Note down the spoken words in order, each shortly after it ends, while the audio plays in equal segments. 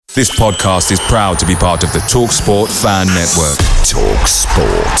This podcast is proud to be part of the TalkSport Fan Network.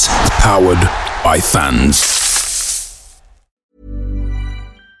 TalkSport. Powered by fans.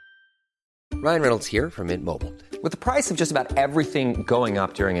 Ryan Reynolds here from Mint Mobile. With the price of just about everything going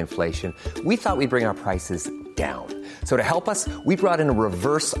up during inflation, we thought we'd bring our prices down. So to help us, we brought in a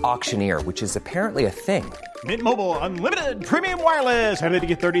reverse auctioneer, which is apparently a thing. Mint Mobile Unlimited Premium Wireless. How to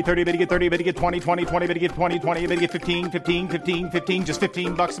get 30, 30, how to get 30, how to get 20, 20, 20, how to get 20, 20, how to get 15, 15, 15, 15, just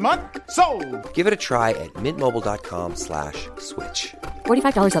 $15 a month? Sold! Give it a try at mintmobile.com/switch.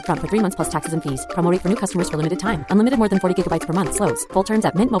 $45 up front for 3 months plus taxes and fees. Promo rate for new customers for limited time. Unlimited more than 40 gigabytes per month. Slows full terms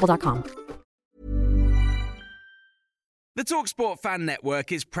at mintmobile.com. The TalkSport Fan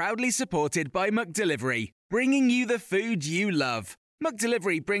Network is proudly supported by McDelivery, bringing you the food you love.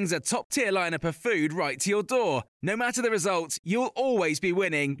 McDelivery brings a top-tier lineup of food right to your door. No matter the result, you'll always be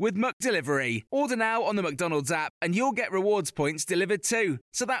winning with McDelivery. Order now on the McDonald's app and you'll get rewards points delivered too.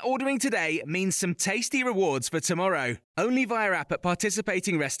 So that ordering today means some tasty rewards for tomorrow. Only via app at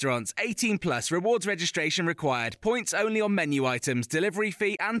participating restaurants. 18 plus. Rewards registration required. Points only on menu items. Delivery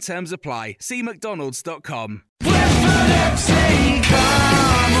fee and terms apply. See mcdonalds.com. Brentford FC,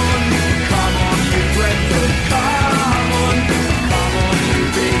 come on, you Brentford, come on, you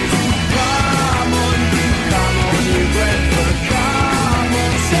Bees, come on, you Brentford, come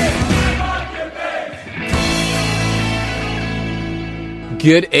on, say,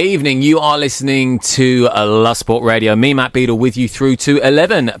 Good evening. You are listening to LoveSport Radio. Me, Matt Beadle, with you through to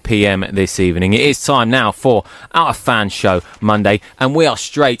 11 p.m. this evening. It is time now for our fan show Monday, and we are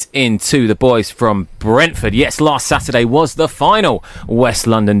straight into the boys from Brentford. Yes, last Saturday was the final West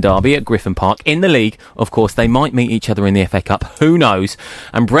London derby at Griffin Park. In the league, of course, they might meet each other in the FA Cup. Who knows?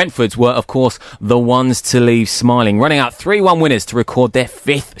 And Brentford's were, of course, the ones to leave smiling, running out 3-1 winners to record their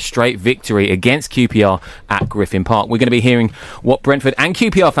 5th straight victory against QPR at Griffin Park. We're going to be hearing what Brentford and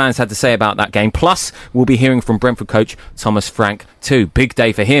QPR fans had to say about that game. Plus, we'll be hearing from Brentford coach Thomas Frank too. Big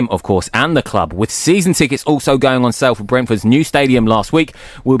day for him, of course, and the club. With season tickets also going on sale for Brentford's new stadium last week,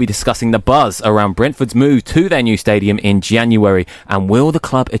 we'll be discussing the buzz around Brentford's move to their new stadium in January. And will the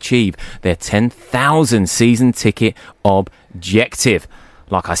club achieve their 10,000 season ticket objective?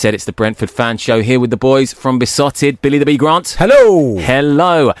 Like I said, it's the Brentford fan show here with the boys from Beesotted. Billy the B Grant. Hello.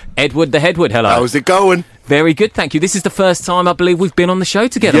 Hello. Edward the Headwood. Hello. How's it going? Very good, thank you. This is the first time I believe we've been on the show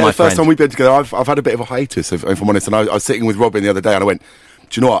together, my friend. Yeah, the first time we've been together. I've had a bit of a hiatus, if I'm honest. And I was sitting with Robin the other day and I went,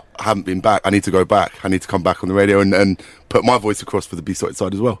 do you know what? I haven't been back. I need to go back. I need to come back on the radio and put my voice across for the Beesotted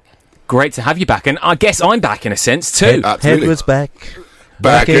side as well. Great to have you back. And I guess I'm back in a sense too. Absolutely. Headwood's back.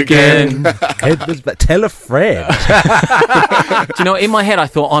 Back again. Headwood's back. Tell a friend. Do you know, in my head I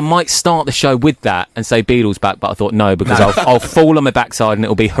thought I might start the show with that and say Beatles back, but I thought no, because I'll fall on my backside and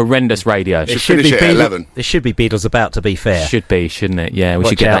it'll be horrendous radio. It should finish at 11. There should be Beatles about, to be fair. Should be, shouldn't it? Yeah, we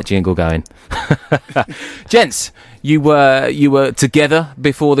Watch should get out. that jingle going. Gents, you were together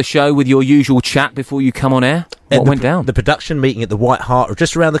before the show with your usual chat before you come on air. What went down? The production meeting at the White Hart,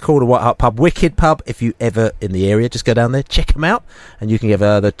 just around the corner, White Hart pub, wicked pub. If you ever in the area, just go down there, check them out, and you can get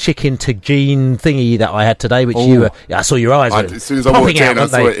the chicken tagine thingy that I had today, which you were. I saw your eyes. As soon as I walked in, I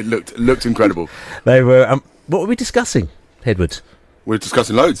saw it. It looked incredible. They were. What were we discussing, Edward? We were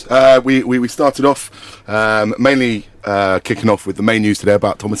discussing loads. We started off mainly kicking off with the main news today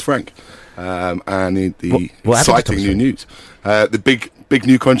about Thomas Frank and the exciting new news. The big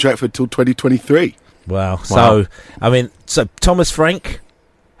new contract for till 2023. Wow. So Thomas Frank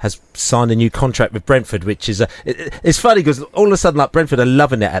has signed a new contract with Brentford, which is it's funny because all of a sudden, like, Brentford are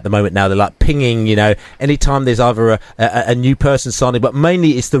loving it at the moment now. They're like pinging, anytime there's either a new person signing, but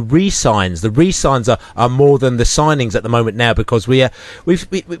mainly it's the re-signs. The re-signs are more than the signings at the moment now, because we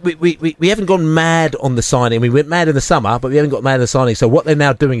haven't gone mad on the signing. We went mad in the summer, but we haven't got mad in the signing. So what they're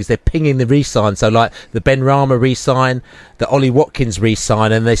now doing is they're pinging the re-sign. So like the Ben Rama re-sign, the Ollie Watkins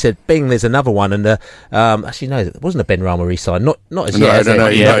re-sign, and they said, bing, there's another one. And actually, no, it wasn't a Ben Rama re-sign. Not as yet. No.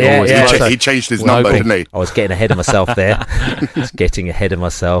 He changed his number, didn't he? I was getting ahead of myself there.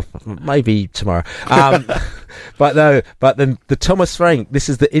 Maybe tomorrow. But then the Thomas Frank, this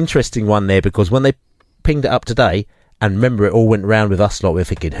is the interesting one there, because when they pinged it up today, and remember it all went round with us lot, we're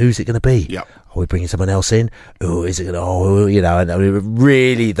thinking, who's it going to be? Yep. Are we bringing someone else in? Oh, is it going to, and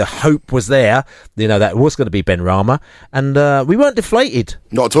really the hope was there, that it was going to be Ben Rama, and we weren't deflated.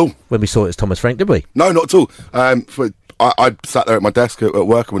 Not at all. When we saw it as Thomas Frank, did we? No, not at all. I sat there at my desk at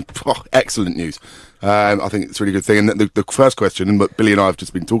work and went, excellent news. I think it's a really good thing. And the first question, and what Billy and I have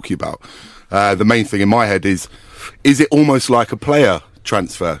just been talking about, the main thing in my head is it almost like a player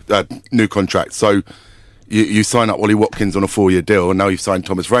transfer, new contract? So you sign up Ollie Watkins on a 4-year deal, and now you've signed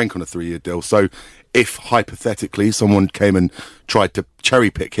Thomas Frank on a 3-year deal. So if hypothetically someone came and tried to cherry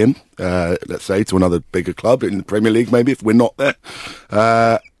pick him, let's say to another bigger club in the Premier League, maybe if we're not there,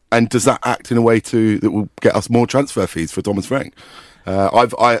 and does that act in a way that will get us more transfer fees for Thomas Frank?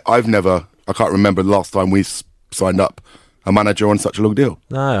 I've never, I can't remember the last time we signed up a manager on such a long deal.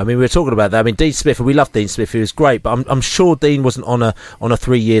 No, I mean, we were talking about that. I mean, Dean Smith, and we love Dean Smith, he was great, but I'm sure Dean wasn't on a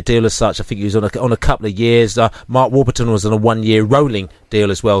 3-year deal as such. I think he was on a couple of years. Mark Warburton was on a 1-year rolling deal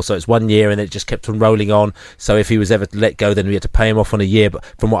as well, so it's 1 year and it just kept on rolling on. So if he was ever let go, then we had to pay him off on a year, but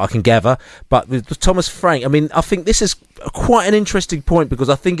from what I can gather. But with Thomas Frank, I mean, I think this is quite an interesting point, because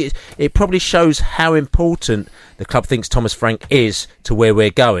I think it probably shows how important the club thinks Thomas Frank is to where we're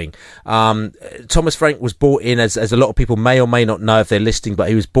going. Thomas Frank was brought in, as a lot of people may or may not know if they're listening, but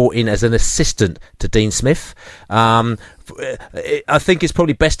he was brought in as an assistant to Dean Smith. I think it's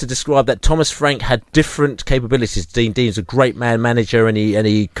probably best to describe that Thomas Frank had different capabilities. Dean's a great manager, and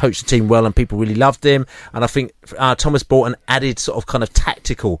he coached the team well, and people really loved him. And I think Thomas brought an added sort of kind of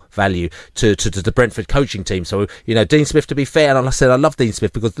tactical value to the Brentford coaching team. So, Dean Smith, to be fair, and I said I love Dean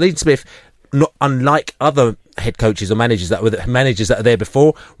Smith, because Dean Smith, not unlike other head coaches or managers that are there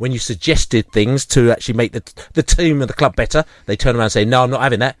before, when you suggested things to actually make the team and the club better, they turn around and say, no, I'm not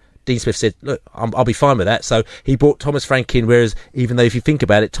having that. Dean Smith said, look, I'll be fine with that. So he brought Thomas Frank in, whereas even though if you think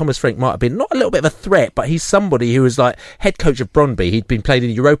about it, Thomas Frank might have been not a little bit of a threat, but he's somebody who was like head coach of Brøndby. He'd been played in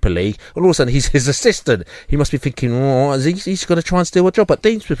the Europa League, and all of a sudden he's his assistant. He must be thinking, he's going to try and steal a job. But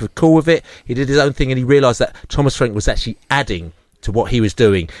Dean Smith was cool with it. He did his own thing, and he realised that Thomas Frank was actually adding to what he was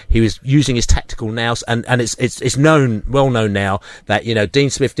doing. He was using his tactical nous, and it's well known now that Dean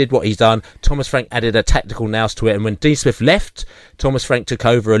Smith did what he's done. Thomas Frank added a tactical nous to it, and when Dean Smith left, Thomas Frank took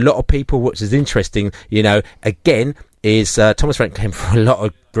over. A lot of people, which is interesting, again, is Thomas Frank came for a lot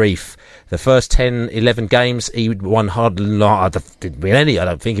of grief. The first 10, 11 games, he won hardly not. Didn't win any. I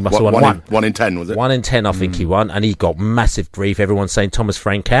don't think he must have won one. 1 in 10, was it? 1 in 10, I think he won, and he got massive grief. Everyone's saying Thomas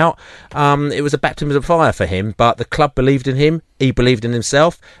Frank out. It was a baptism of fire for him, but the club believed in him. He believed in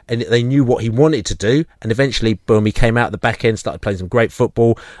himself, and they knew what he wanted to do. And eventually, boom, he came out at the back end, started playing some great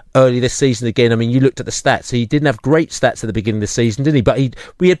football early this season again. I mean, you looked at the stats. He didn't have great stats at the beginning of the season, did he? But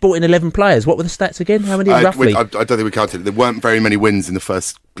we had bought in 11 players. What were the stats again? How many roughly? I don't think we counted. There weren't very many wins in the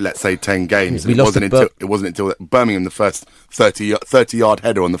first, let's say, 10 games. It wasn't until Birmingham, the first 30-yard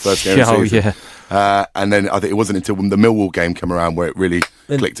header on the first game of the season. Yeah. And then I think it wasn't until the Millwall game came around where it really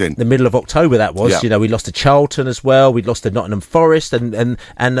clicked in. The middle of October that was. We lost to Charlton as well. We'd lost to Nottingham Forest, and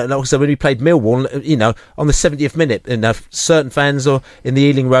also when we played Millwall, on the 70th minute, certain fans in the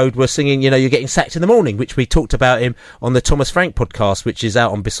Ealing Road were singing, you're getting sacked in the morning, which we talked about him on the Thomas Frank podcast, which is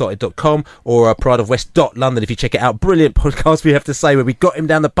out on Beesotted.com or Pride of West London if you check it out. Brilliant podcast, we have to say, where we got him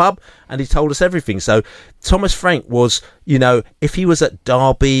down the pub and he told us everything. So Thomas Frank was, if he was at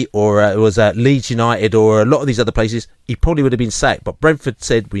Derby or was at Leeds United or a lot of these other places, he probably would have been sacked. But Brentford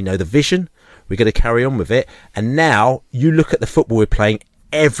said, we know the vision, we're going to carry on with it. And now you look at the football we're playing,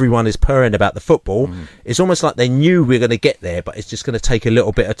 everyone is purring about the football. It's almost like they knew we were going to get there, but it's just going to take a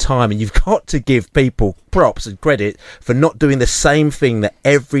little bit of time. And you've got to give people props and credit for not doing the same thing that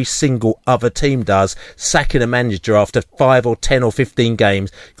every single other team does, sacking a manager after 5 or 10 or 15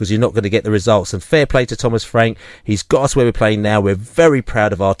 games, because you're not going to get the results. And fair play to Thomas Frank. He's got us where we're playing now. We're very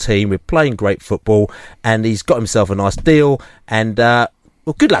proud of our team. We're playing great football, and he's got himself a nice deal. And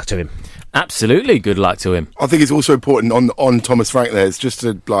good luck to him. Absolutely, good luck to him. I think it's also important on Thomas Frank there is just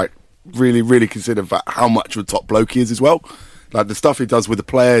to really, really consider how much of a top bloke he is as well. Like the stuff he does with the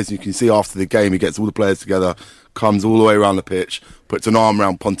players, you can see after the game, he gets all the players together, comes all the way around the pitch, puts an arm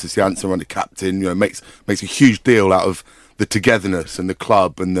around Pontus Jansson, around the captain, makes a huge deal out of the togetherness and the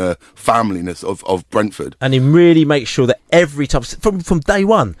club and the familyness of Brentford. And he really makes sure that every time, from day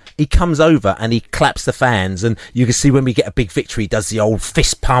one, he comes over and he claps the fans, and you can see when we get a big victory, he does the old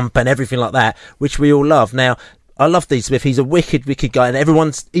fist pump and everything like that, which we all love. Now, I love Dean Smith. He's a wicked guy, and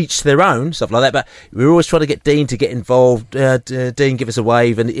everyone's each to their own, stuff like that. But we were always trying to get Dean to get involved. Dean, give us a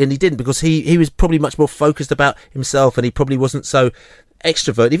wave, and he didn't, because he was probably much more focused about himself, and he probably wasn't so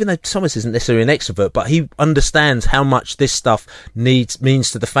extrovert, even though Thomas isn't necessarily an extrovert, but he understands how much this stuff means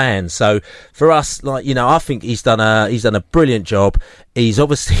to the fans. So for us, I think he's done a brilliant job. He's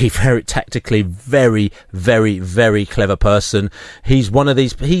obviously very tactically, very, very, very clever person. He's one of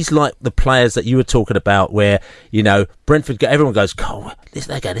these. He's like the players that you were talking about, where Brentford. Everyone goes, "God, this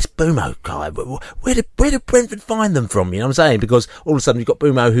Bumo guy. Where did Brentford find them from?" You know what I'm saying? Because all of a sudden you've got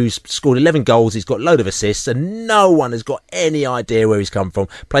Bumo, who's scored 11 goals. He's got a load of assists, and no one has got any idea where he's come from.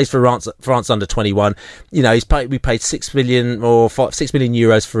 Plays for France under 21. We paid 6 million or 6 million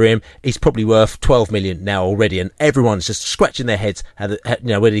euros for him. He's probably worth 12 million now already, and everyone's just scratching their heads.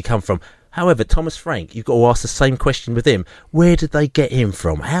 Where did he come from? However, Thomas Frank, you've got to ask the same question with him. Where did they get him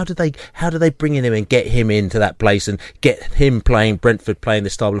from? How did they bring him in and get him into that place and get him playing Brentford, playing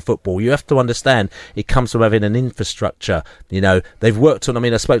this style of football? You have to understand it comes from having an infrastructure. They've worked on.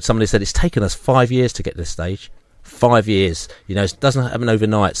 I spoke to somebody who said it's taken us 5 years to get to this stage. 5 years. It doesn't happen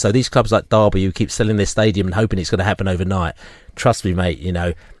overnight. So these clubs like Derby who keep selling their stadium and hoping it's going to happen overnight, trust me, mate, you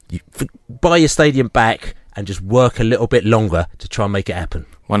buy your stadium back and just work a little bit longer to try and make it happen.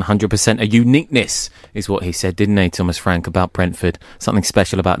 100%. A uniqueness is what he said, didn't he, Thomas Frank, about Brentford? Something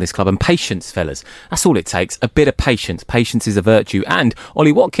special about this club. And patience, fellas. That's all it takes. A bit of patience. Patience is a virtue. And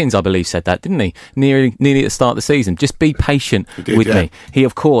Ollie Watkins, I believe, said that, didn't he? Nearly at the start of the season. Just be patient with me. He,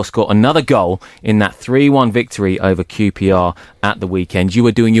 of course, got another goal in that 3-1 victory over QPR at the weekend. You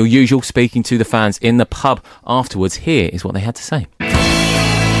were doing your usual, speaking to the fans in the pub afterwards. Here is what they had to say.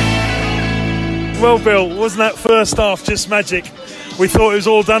 Well, Bill, wasn't that first half just magic? We thought it was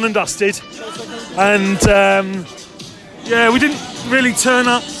all done and dusted, and we didn't really turn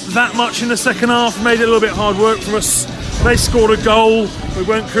up that much in the second half. Made it a little bit hard work for us. They scored a goal. We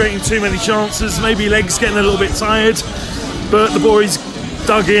weren't creating too many chances. Maybe legs getting a little bit tired, but the boys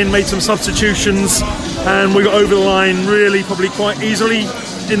dug in, made some substitutions, and we got over the line really probably quite easily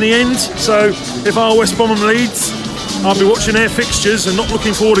in the end. So if our West Brom leads, I'll be watching their fixtures and not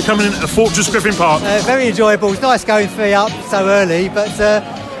looking forward to coming in at Fortress Griffin Park. Very enjoyable. It's nice going 3 up so early, but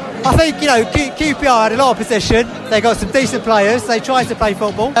I think QPR had a lot of possession. They got some decent players. They tried to play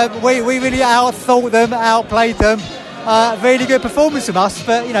football. We really outthought them, outplayed them. Really good performance from us,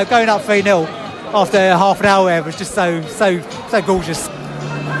 but going up 3-0 after half an hour was just so gorgeous.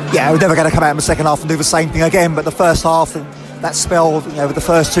 Yeah, we're never going to come out in the second half and do the same thing again. But the first half, that spell, with the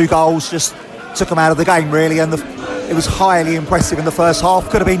first 2 goals, just took them out of the game really, and it was highly impressive in the first half.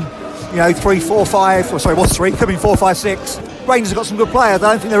 Could have been 3, 4, 5, or sorry, what's 3? Could have been 4, 5, 6. Rangers have got some good players.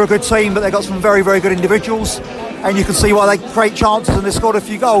 I don't think they're a good team, but they've got some very, very good individuals, and you can see why they create chances and they scored a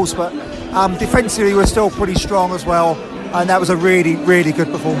few goals. But defensively we're still pretty strong as well, and that was a really, really good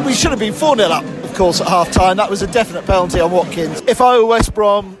performance. We should have been 4-0 up, of course, at half time. That was a definite penalty on Watkins. If I were West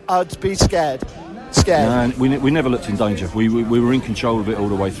Brom, I'd be scared. No, we never looked in danger. We were in control of it all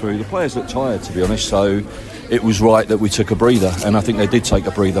the way through. The players looked tired, to be honest, so it was right that we took a breather, and I think they did take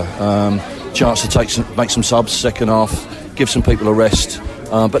a breather. Chance to make some subs second half, give some people a rest,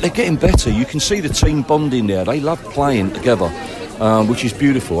 but they're getting better. You can see the team bonding there. They love playing together, which is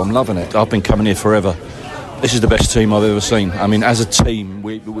beautiful. I'm loving it. I've been coming here forever. This is the best team I've ever seen. I mean, as a team,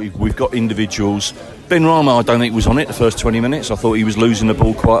 we've got individuals. Ben Rama, I don't think was on it the first 20 minutes. I thought he was losing the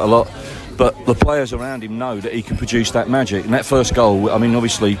ball quite a lot. But the players around him know that he can produce that magic. And that first goal, I mean,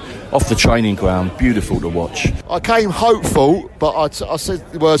 obviously, off the training ground, beautiful to watch. I came hopeful, but I said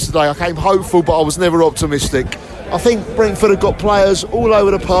the words today, I came hopeful, but I was never optimistic. I think Brentford have got players all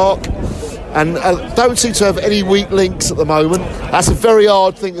over the park and don't seem to have any weak links at the moment. That's a very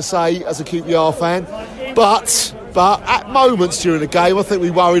hard thing to say as a QPR fan. But at moments during the game, I think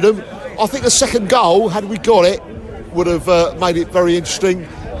we worried them. I think the second goal, had we got it, would have made it very interesting.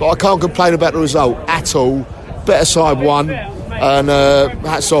 But I can't complain about the result at all. Better side won, and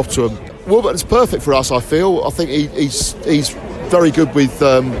hats off to him. Warburton's perfect for us, I feel. I think he's very good with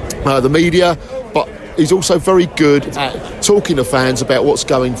the media, but he's also very good at talking to fans about what's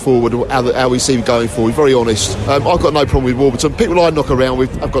going forward, how we see him going forward. He's very honest. I've got no problem with Warburton. People I knock around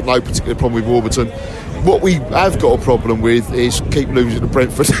with, I've got no particular problem with Warburton. What we have got a problem with is keep losing to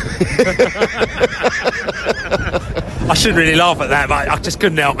Brentford. I shouldn't really laugh at that, but I just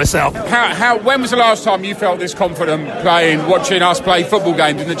couldn't help myself. When was the last time you felt this confident watching us play football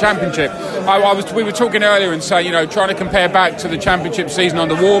games in the Championship? We were talking earlier and saying, trying to compare back to the Championship season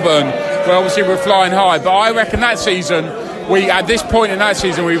under Warburton, where obviously we're flying high. But I reckon that season, at this point in that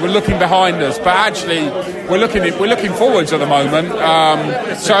season, we were looking behind us. But actually, we're looking forwards at the moment.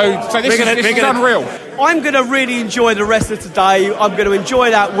 So this is unreal. I'm going to really enjoy the rest of today. I'm going to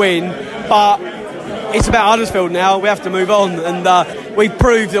enjoy that win, but it's about Huddersfield now. We have to move on, and we've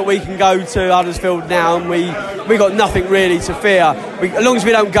proved that we can go to Huddersfield now, and we got nothing really to fear. As long as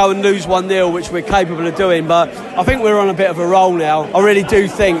we don't go and lose 1-0, which we're capable of doing. But I think we're on a bit of a roll now. I really do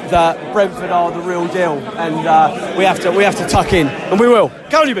think that Brentford are the real deal, and we have to tuck in, and we will.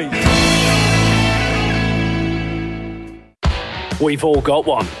 Go on, you bees. We've all got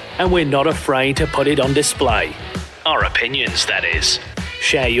one, and we're not afraid to put it on display. Our opinions, that is.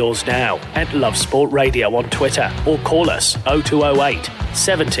 Share yours now at LoveSport Radio on Twitter or call us 0208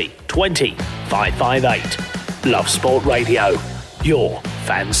 70 20 558. LoveSport Radio, your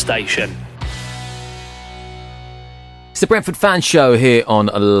fan station. the Brentford Fan Show here on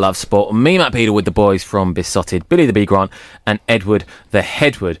Love Sport. Me, Matt Beadle, with the boys from Beesotted, Billy the Bee Grant and Edward the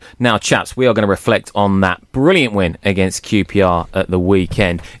Headwood. Now, chaps, we are going to reflect on that brilliant win against QPR at the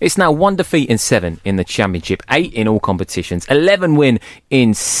weekend. It's now 1 defeat in 7 in the Championship, 8 in all competitions, 11 win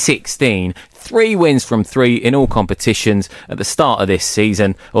in 16, 3 wins from 3 in all competitions at the start of this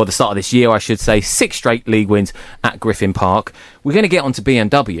season, or the start of this year, I should say. 6 straight league wins at Griffin Park. We're going to get on to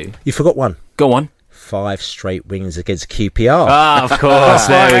BMW. You forgot one. Go on. 5 straight wins against QPR. Ah, of course.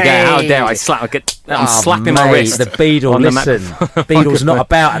 There we go. How dare I I'm slapping my wrist. The Beadle, listen. Beadle's not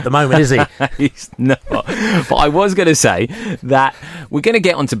about at the moment, is he? He's not. But I was going to say that we're going to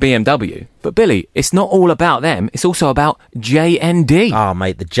get onto BMW. But Billy, it's not all about them. It's also about JND. Oh,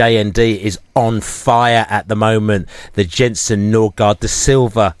 mate, the JND is on fire at the moment. The Jensen, Norgard, the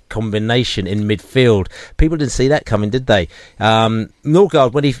Silva combination in midfield. People didn't see that coming, did they?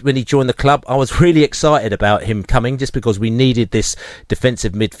 Norgard, when he joined the club, I was really excited about him coming just because we needed this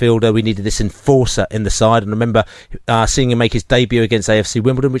defensive midfielder. We needed this enforcer in the side. And I remember seeing him make his debut against AFC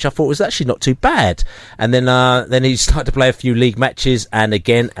Wimbledon, which I thought was actually not too bad. And then he started to play a few league matches. And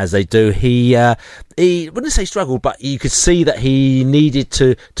again, as they do, he wouldn't say struggled, but you could see that he needed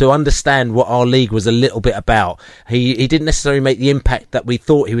to understand what our league was a little bit about. He didn't necessarily make the impact that we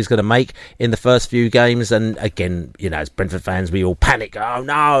thought he was going to make in the first few games. And again, as Brentford fans, we all panic. Oh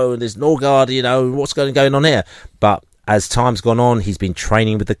no, there's Norgard, what's going on here? But as time's gone on, he's been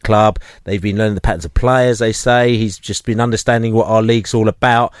training with the club. They've been learning the patterns of play, as they say. He's just been understanding what our league's all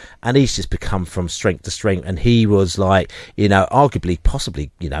about, and he's just become from strength to strength. And he was arguably, possibly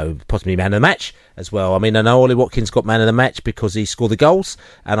man of the match as well. I mean, I know Ollie Watkins got man of the match because he scored the goals,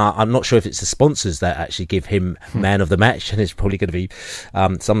 and I'm not sure if it's the sponsors that actually give him man of the match, and it's probably going to be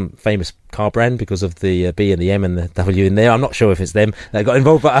some famous car brand because of the B and the M and the W in there. I'm not sure if it's them that got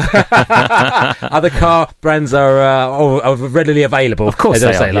involved, but other car brands are readily available. Of course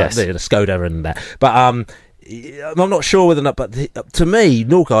they are, yes. The Skoda and that. But I'm not sure whether or not, but to me,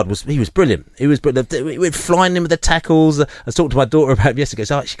 Norgard was brilliant. He was brilliant. We're flying in with the tackles. I was talking to my daughter about him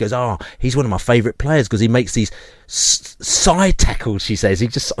yesterday. She goes, he's one of my favourite players because he makes these side tackles, she says. He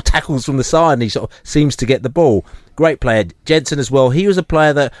just sort of tackles from the side and he sort of seems to get the ball. Great player. Jensen as well. He was a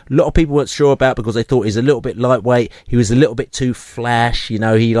player that a lot of people weren't sure about because they thought he's a little bit lightweight. He was a little bit too flash. He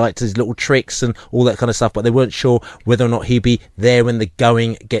liked his little tricks and all that kind of stuff, but they weren't sure whether or not he'd be there when the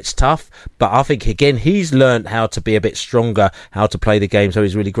going gets tough. But I think, again, he's learned how to be a bit stronger, how to play the game, so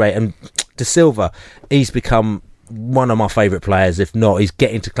he's really great. And De Silva, he's become one of my favourite players. If not, he's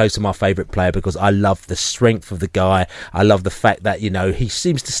getting too close to my favourite player because I love the strength of the guy. I love the fact that he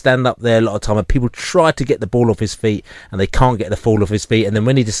seems to stand up there a lot of time and people try to get the ball off his feet and they can't get the ball off his feet, and then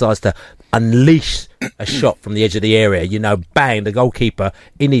when he decides to unleash a shot from the edge of the area, bang, the goalkeeper,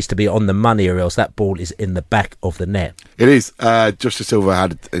 he needs to be on the money or else that ball is in the back of the net. It is. Josh De Silva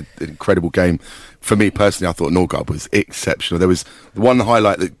had an incredible game. For me personally, I thought Norgard was exceptional. There was one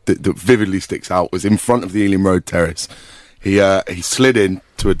highlight that vividly sticks out was in front of the Ealing Road terrace. He slid in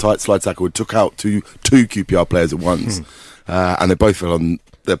to a tight slide tackle and took out two QPR players at once, and they both fell on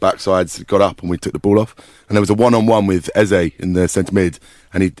their backsides, got up, and we took the ball off. And there was a one-on-one with Eze in the centre mid,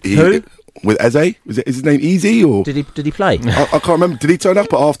 and he Who? With Eze, is his name Easy or did he play? I can't remember. Did he turn up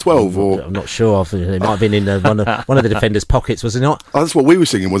at 12:30 or? I'm not sure. It might have been in one of the defenders' pockets, was it not? Oh, that's what we were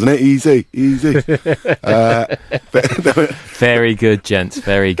singing, wasn't it? Easy. Very good, gents.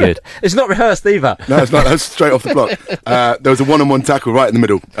 Very good. It's not rehearsed either. No, it's not. That's straight off the block. There was a one-on-one tackle right in the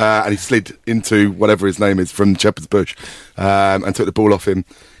middle, and he slid into whatever his name is from Shepherd's Bush, and took the ball off him.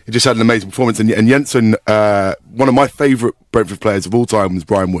 He just had an amazing performance. And Jensen, one of my favourite Brentford players of all time was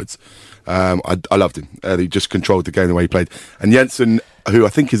Brian Woods. I loved him. He just controlled the game the way he played. And Jensen, who I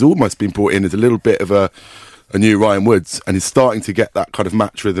think has almost been brought in as a little bit of a new Ryan Woods, and he's starting to get that kind of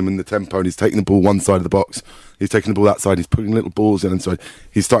match rhythm and the tempo, and he's taking the ball one side of the box, he's taking the ball that side, he's putting little balls in, and so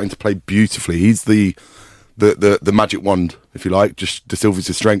he's starting to play beautifully. He's the magic wand, if you like. Just De Silva's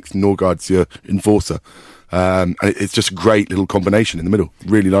your strength, Norgard's your enforcer. And it's just a great little combination in the middle.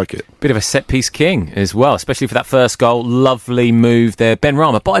 Really like it. Bit of a set-piece king as well, especially for that first goal. Lovely move there. Ben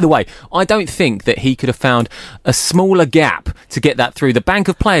Rama, by the way, I don't think that he could have found a smaller gap to get that through the bank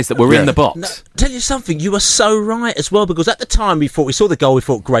of players that were in the box. No, tell you something, you were so right as well, because at the time we saw the goal, we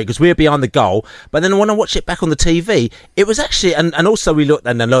thought great because we were behind the goal, but then when I watched it back on the TV, it was actually, and also we looked,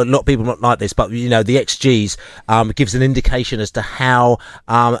 and a lot of people not like this, but the XGs gives an indication as to how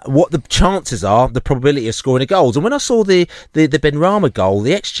what the chances are, the probability of scoring a goals. And when I saw the Benrahma goal,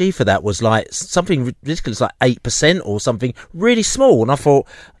 the XG for that was like something ridiculous, like 8% or something really small. And I thought,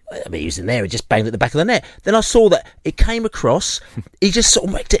 I mean, he was in there, he just banged at the back of the net. Then I saw that it came across, he just sort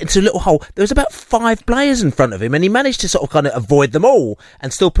of whacked it into a little hole. There was about 5 players in front of him, and he managed to sort of kind of avoid them all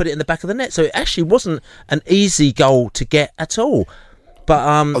and still put it in the back of the net. So it actually wasn't an easy goal to get at all. But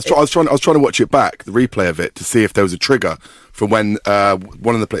I was trying to watch it back, the replay of it, to see if there was a trigger from when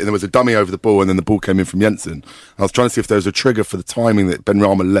one of the players, there was a dummy over the ball, and then the ball came in from Jensen. I was trying to see if there was a trigger for the timing that Ben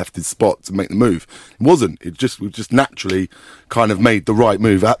Rama left his spot to make the move. It wasn't. We just naturally kind of made the right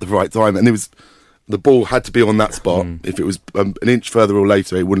move at the right time, and the ball had to be on that spot. If it was an inch further or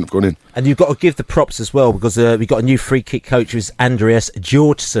later, it wouldn't have gone in. And you've got to give the props as well, because we got a new free kick coach, who's Andreas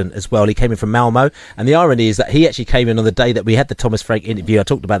Georgeson as well. He came in from Malmo, and the irony is that he actually came in on the day that we had the Thomas Frank interview. I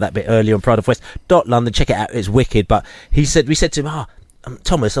talked about that a bit earlier on Pride of West. London, check it out, it's wicked. But we said to him,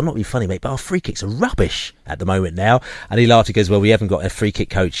 Thomas, I'm not being funny, mate, but our free kicks are rubbish at the moment now. And he laughed. He goes, well, we haven't got a free kick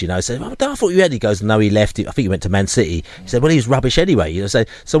coach, I said, I thought you had. He goes, no, he left. I think he went to Man City. He said, well, he was rubbish anyway. So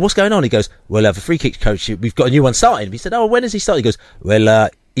what's going on? He goes, well, a free kick coach, we've got a new one starting. He said, oh, when does he start? He goes, well,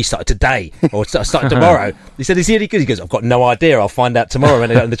 he started today, or started tomorrow. He said, is he any good? He goes, I've got no idea. I'll find out tomorrow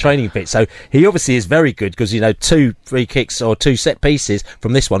when I go in the training pit. So he obviously is very good, because, 2 free kicks or 2 set pieces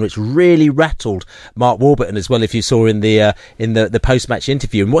from this one, which really rattled Mark Warburton as well, if you saw in the post-match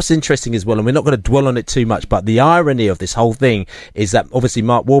interview. And what's interesting as well, and we're not going to dwell on it too much, but the irony of this whole thing is that obviously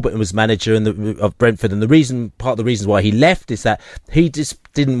Mark Warburton was manager of Brentford, and part of the reasons why he left is that he just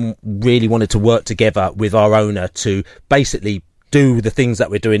didn't really want to work together with our owner to basically do the things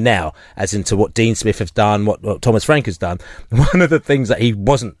that we're doing now, as into what Dean Smith has done, what Thomas Frank has done. One of the things that he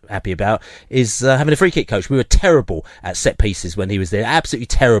wasn't happy about is having a free kick coach. We were terrible at set pieces when he was there, absolutely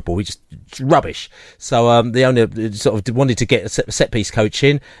terrible. We just rubbish. So the owner sort of wanted to get a set piece coach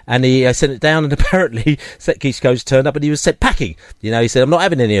in, and he sent it down, and apparently set piece coach turned up and he was set packing. He said, I'm not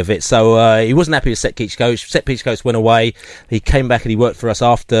having any of it. So he wasn't happy with set piece coach. Set piece coach went away. He came back and he worked for us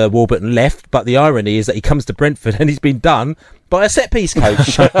after Warburton left. But the irony is that he comes to Brentford and he's been done by a set-piece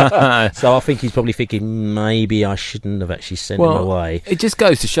coach. So I think he's probably thinking, maybe I shouldn't have actually sent him away. It just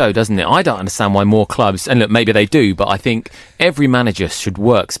goes to show, doesn't it? I don't understand why more clubs, and look, maybe they do, but I think every manager should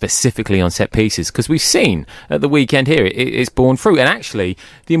work specifically on set-pieces, because we've seen at the weekend here, it's borne fruit. And actually,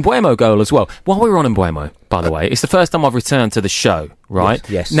 the Mbeumo goal as well. While we were on Mbeumo, by the way, it's the first time I've returned to the show, right?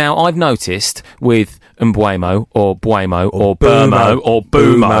 Yes. Now, I've noticed with Mbeumo or Buemo or Burmo or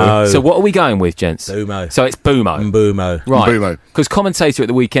Bumo. So what are we going with, gents? Bumo. So it's Bumo. Mbumo. Right. Mbumo. Because commentator at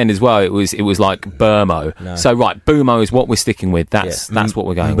the weekend as well, it was like Burmo. No. So right, Bumo is what we're sticking with. That's what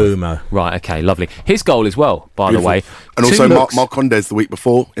we're going with. Mbumo. Right, okay, lovely. His goal as well, by Beautiful. the way. And also Mark Condes the week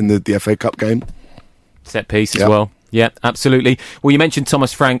before in the FA Cup game. Set piece as well. Yeah, absolutely. Well, you mentioned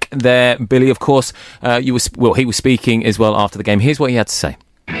Thomas Frank there, Billy. Of course, he was speaking as well after the game. Here's what he had to say.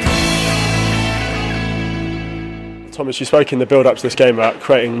 Thomas, you spoke in the build-up to this game about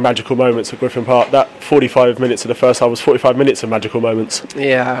creating magical moments at Griffin Park. That 45 minutes of the first half was 45 minutes of magical moments.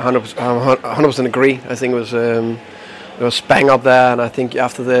 Yeah, 100% agree. I think it was bang up there, and I think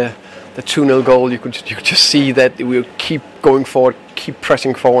after the 2-0 goal, you could just see that we would keep going forward, keep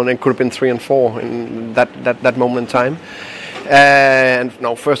pressing forward, and it could have been 3 and 4 in that moment in time. And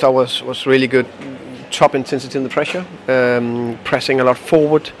no, first half was really good. Top intensity in the pressure, pressing a lot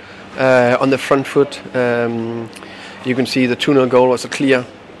forward on the front foot. You can see the 2-0 goal was a clear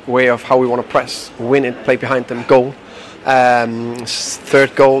way of how we want to press, win it, play behind them, goal.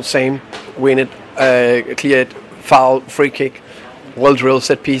 Third goal, same, win it, clear it, foul, free kick, well-drilled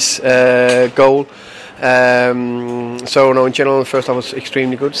set-piece goal. So no, in general, the first half was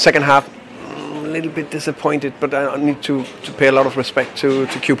extremely good. Second half, a little bit disappointed, but I need to pay a lot of respect to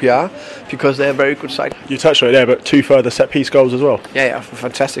QPR, because they're a very good side. You touched on it there, but 2 further set-piece goals as well. Yeah,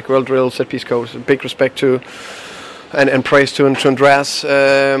 fantastic, well-drilled set-piece goals. Big respect to and praise to Andreas,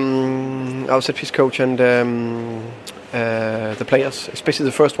 our set-piece coach, and the players, especially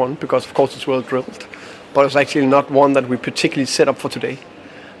the first one, because of course it's well-drilled, but it's actually not one that we particularly set up for today,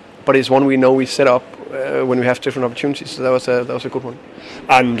 but it's one we know we set up when we have different opportunities. So that was a good one.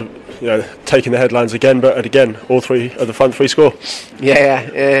 And taking the headlines again, but again, all 3 of the front 3 score.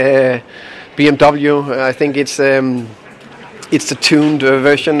 Yeah, BMW. I think it's the tuned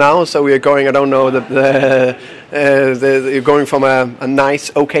version now. So we are going. I don't know you're going from a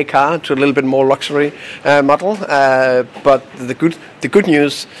nice, okay car to a little bit more luxury model. But the good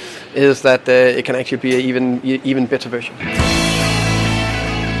news is that it can actually be an even better version.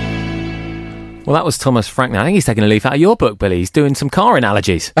 Well, that was Thomas Frank. Now I think he's taking a leaf out of your book, Billy. He's doing some car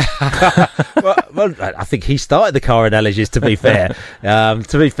analogies. well, I think he started the car analogies, to be fair.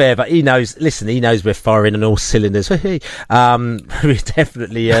 But he knows. Listen, he knows we're firing on all cylinders. We're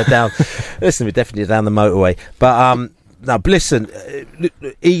definitely down. Listen, we're definitely down the motorway. But No, but listen,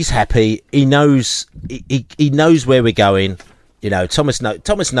 he's happy. He knows where we're going. You know, Thomas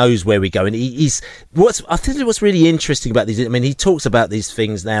knows where we're going. I think what's really interesting about these. I mean, he talks about these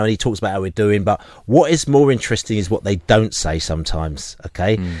things now, and he talks about how we're doing. But what is more interesting is what they don't say sometimes.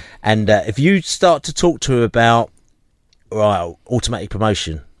 Okay, and if you start to talk to him about automatic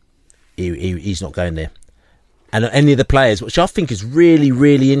promotion, he's not going there. And any of the players, which I think is really,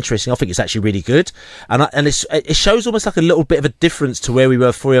 really interesting. I think it's actually really good. And it shows almost like a little bit of a difference to where we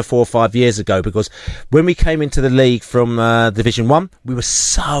were 3 or 4 or 5 years ago, because when we came into the league from Division 1, we were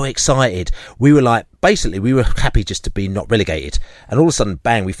so excited. We were like, basically, we were happy just to be not relegated. And all of a sudden,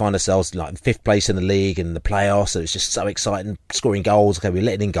 bang, we find ourselves like in 5th place in the league and the playoffs. So it's just so exciting, scoring goals. Okay, we were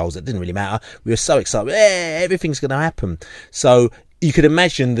letting in goals. It didn't really matter. We were so excited. Everything's going to happen. So you could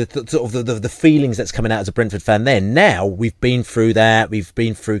imagine the feelings that's coming out as a Brentford fan then. Now, we've been through that. We've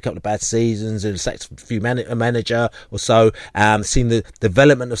been through a couple of bad seasons and sacked a few manager or so, seen the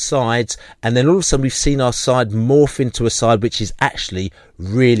development of sides, and then all of a sudden we've seen our side morph into a side which is actually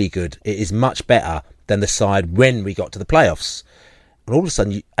really good. It is much better than the side when we got to the playoffs. And all of a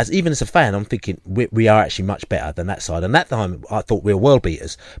sudden, even as a fan, I'm thinking we are actually much better than that side. And that time, I thought we were world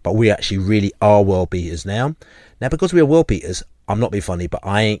beaters, but we actually really are world beaters now. Now, because we are world beaters, I'm not being funny, but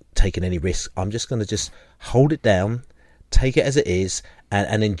I ain't taking any risks. I'm just going to just hold it down, take it as it is,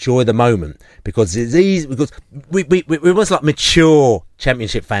 and enjoy the moment, because it's easy. Because we're almost like mature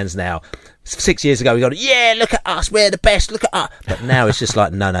Championship fans now. 6 years ago, we got, yeah, look at us, we're the best, look at us. But now it's just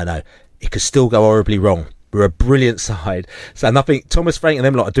like, no. It could still go horribly wrong. We're a brilliant side. So, and I think Thomas Frank and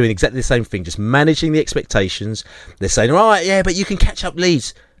them lot are doing exactly the same thing, just managing the expectations. They're saying, all right, yeah, but you can catch up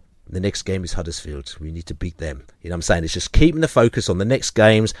Leeds. The next game is Huddersfield. We need to beat them. You know what I'm saying? It's just keeping the focus on the next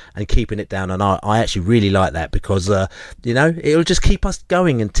games and keeping it down. And I actually really like that, because, it'll just keep us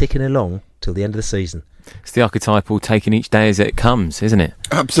going and ticking along till the end of the season. It's the archetypal taking each day as it comes, isn't it?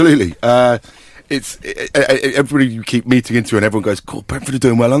 Absolutely. Everybody you keep meeting into, and everyone goes, "Cool, Brentford are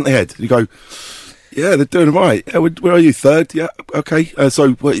doing well, aren't they, Ed?" And you go, "Yeah, they're doing right. Where are you? 3rd? Yeah, okay.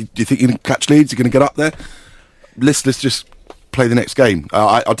 So, what, do you think you can catch Leeds? You're going to get up there? Let's just play the next game."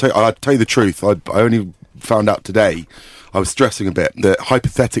 I'll tell you the truth. I only found out today. I was stressing a bit that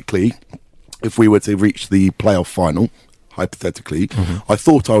hypothetically, if we were to reach the playoff final, hypothetically, I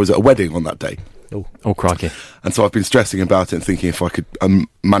thought I was at a wedding on that day. Oh, crikey. And so I've been stressing about it and thinking if I could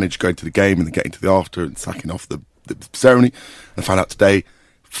manage going to the game and then getting to the after and sacking off the ceremony. And I found out today,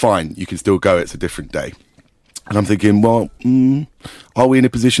 fine, you can still go, it's a different day. And I'm thinking, well, are we in a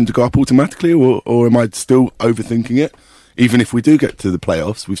position to go up automatically, or am I still overthinking it? Even if we do get to the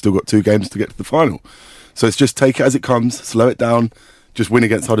playoffs, we've still got 2 games to get to the final. So it's just take it as it comes, slow it down, just win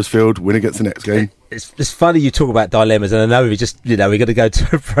against Huddersfield, win against the next game. It's funny you talk about dilemmas, and I know we're going to go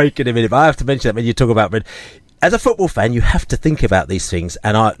to a break in a minute, but I have to mention that when you talk about, as a football fan, you have to think about these things.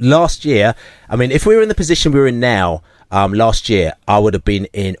 And last year, I mean, if we were in the position we're in now, last year, I would have been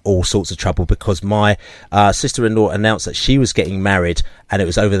in all sorts of trouble, because my sister-in-law announced that she was getting married, and it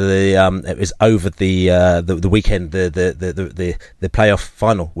was over the weekend, the playoff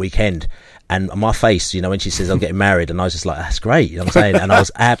final weekend. And my face, when she says I'm getting married, and I was just like, that's great, you know what I'm saying? And I was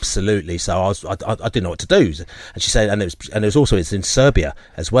absolutely, I didn't know what to do. And she said, and it was also, it's in Serbia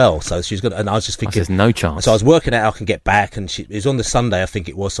as well. So she's going to, and I was just thinking, there's no chance. So I was working out how I can get back, and it was on the Sunday, I think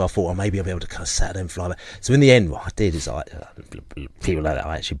it was. So I thought, maybe I'll be able to kind of Saturday and fly back. So in the end, what I did is people like that,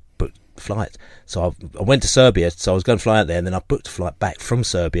 I actually booked flight. So I went to Serbia, so I was going to fly out there, and then I booked a flight back from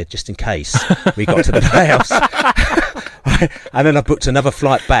Serbia just in case we got to the playoffs. And then I booked another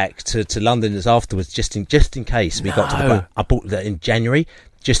flight back to London afterwards, just in case we got to the. I booked that in January,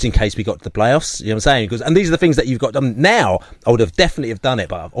 just in case we got to the playoffs. You know what I'm saying? And these are the things that you've got done. Now, I would have definitely done it,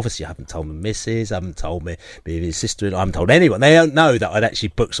 but obviously I haven't told my missus, I haven't told my sister, I haven't told anyone. They don't know that I'd actually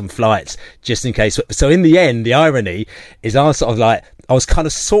booked some flights just in case. So in the end, the irony is I was kind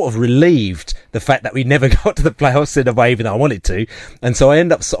of sort of relieved the fact that we never got to the playoffs in a way, even though I wanted to. And so I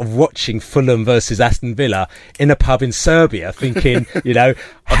ended up sort of watching Fulham versus Aston Villa in a pub in Serbia, thinking,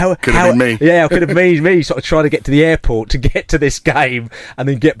 how could have been me. Yeah, it could have been me sort of trying to get to the airport to get to this game and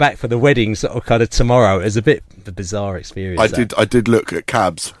then get back for the wedding sort of kind of tomorrow. It was a bit of a bizarre experience. I did look at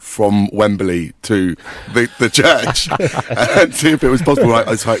cabs from Wembley to the church and see if it was possible. I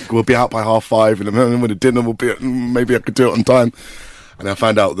was like, we'll be out by 5:30, and then when the dinner will be, maybe I could do it on time. And I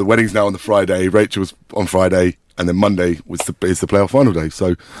found out the wedding's now on the Friday. Rachel's on Friday, and then Monday is the playoff final day.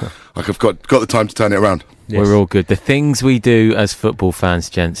 So I've got the time to turn it around. Yes. We're all good. The things we do as football fans,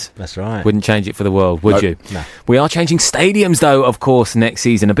 gents. That's right. Wouldn't change it for the world, would you? No. We are changing stadiums, though, of course, next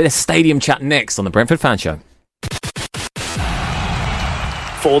season. A bit of stadium chat next on the Brentford Fan Show.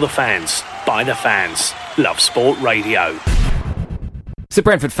 For the fans, by the fans. Love Sport Radio. It's the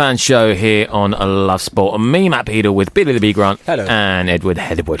Brentford Fan Show here on Love Sport. And me, Matt Beadle, with Billy the Big Grunt. Hello. And Edward the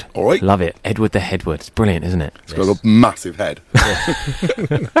Headwood. All right. Love it. Edward the Headwood. It's brilliant, isn't it? It's got a massive head.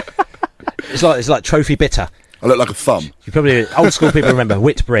 It's like trophy bitter. I look like a thumb. You probably old school people remember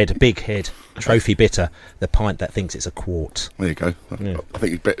Whitbread, big head, trophy bitter, the pint that thinks it's a quart. There you go. Yeah. I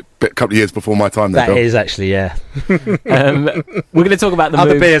think it's a couple of years before my time. That is actually, yeah. We're going to talk about the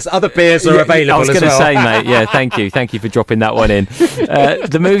other move. beers. Other beers are available. I was going to say, mate. Yeah, thank you for dropping that one in.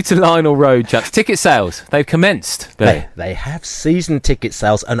 The move to Lionel Road, chaps. Ticket sales, they've commenced. They have season ticket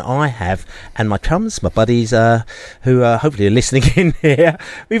sales, and I have, and my chums, my buddies, who hopefully are listening in here.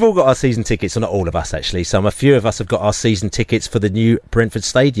 We've all got our season tickets, or not all of us actually. So a few of us have got our season tickets for the new Brentford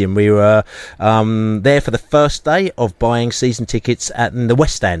Stadium. We were there for the first day of buying season tickets at the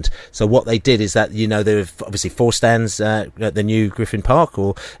West Stand. So what they did is that, there are obviously 4 stands at the new Griffin Park,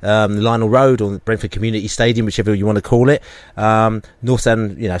 or Lionel Road, or Brentford Community Stadium, whichever you want to call it. North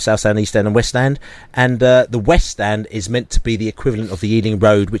Stand, South Stand, East Stand and West Stand. And the West Stand is meant to be the equivalent of the Ealing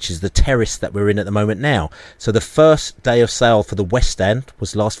Road, which is the terrace that we're in at the moment now. So the first day of sale for the West Stand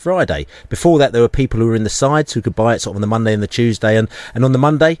was last Friday. Before that, there were people who were in the sides who could buy it sort of on the Monday and the Tuesday, and on the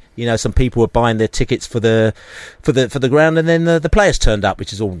Monday, some people were buying their tickets for the ground, and then the players turned up,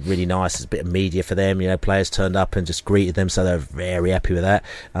 which is all really nice. It's a bit of media for them. Players turned up and just greeted them, so they're very happy with that.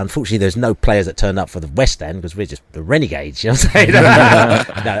 Unfortunately, there's no players that turned up for the West End because we're just the renegades. You know what I'm saying?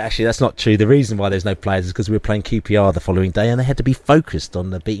 No, actually, that's not true. The reason why there's no players is because we were playing QPR the following day, and they had to be focused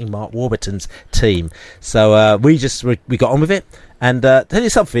on beating Mark Warburton's team. So we got on with it. And tell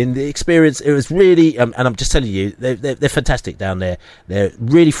you something, the experience, it was really, and I'm just telling you, they're fantastic down there. They're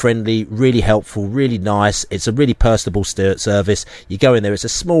really friendly, really helpful, really nice. It's a really personable service. You go in there, it's a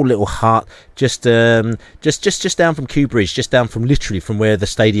small little hut, just down from Kew Bridge, just down from literally from where the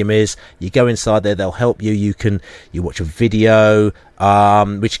stadium is. You go inside there, they'll help you. You watch a video,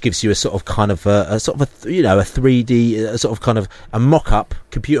 which gives you a sort of kind of a 3D, sort of kind of a mock-up,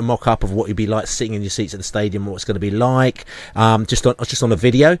 computer mock-up of what you'd be like sitting in your seats at the stadium, what it's going to be like, just on a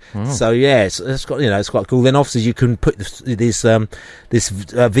video. So yeah, it's got, it's quite cool. Then obviously you can put this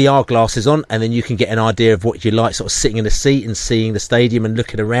VR glasses on, and then you can get an idea of what you like, sort of sitting in a seat and seeing the stadium and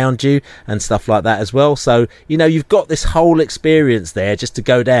looking around you and stuff like that as well. So you've got this whole experience there just to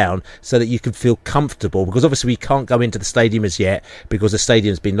go down so that you can feel comfortable, because obviously we can't go into the stadium as yet because the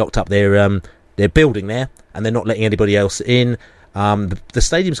stadium's been locked up. They're building there and they're not letting anybody else in. The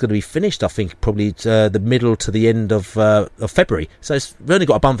stadium's going to be finished, I think, probably the middle to the end of February. So we've only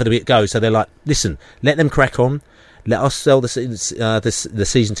got a bump and a bit to go. So they're like, listen, let them crack on. Let us sell the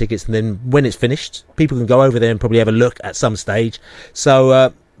season tickets, and then when it's finished, people can go over there and probably have a look at some stage.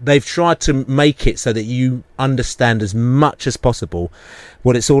 So they've tried to make it so that you understand as much as possible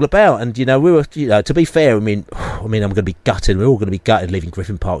what it's all about. And we were, to be fair, I mean, I'm going to be gutted. We're all going to be gutted leaving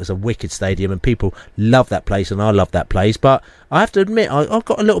Griffin Park. It's a wicked stadium, and people love that place, and I love that place. But I have to admit, I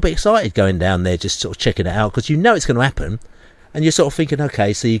got a little bit excited going down there, just sort of checking it out, because it's going to happen. And you're sort of thinking,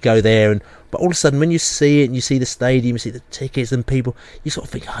 okay, so you go there, but all of a sudden when you see it and you see the stadium, you see the tickets and people, you sort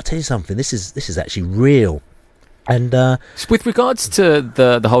of think, I'll tell you something, this is actually real. And with regards to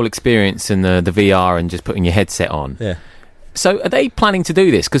the whole experience and the VR and just putting your headset on, yeah. So are they planning to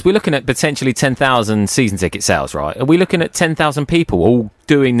do this? Because we're looking at potentially 10,000 season ticket sales, right? Are we looking at 10,000 people all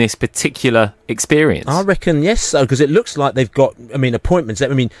doing this particular experience? I reckon yes, because it looks like they've got, appointments.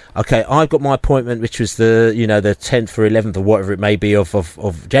 Okay, I've got my appointment, which was the 10th or 11th or whatever it may be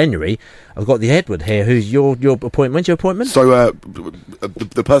of January. I've got the Edward here. Who's your appointment? When's your appointment? So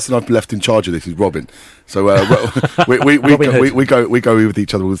the person I've left in charge of this is Robin. So we go with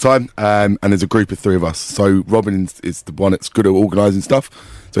each other all the time, and there's a group of 3 of us. So Robin is the one that's good at organising stuff.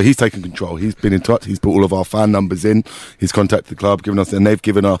 So he's taken control. He's been in touch. He's put all of our fan numbers in. He's contacted the club, and they've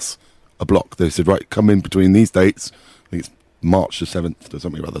given us a block. They said, right, come in between these dates. I think it's March the 7th or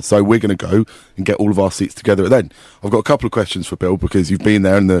something or other. So we're going to go and get all of our seats together then. I've got a couple of questions for Bill, because you've been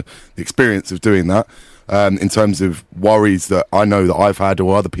there and the experience of doing that, in terms of worries that I know that I've had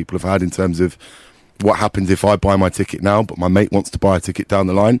or other people have had in terms of what happens if I buy my ticket now but my mate wants to buy a ticket down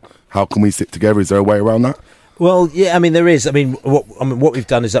the line. How can we sit together? Is there a way around that? Well, yeah, there is. What we've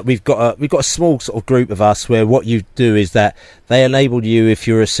done is that we've got a small sort of group of us where what you do is that they enable you, if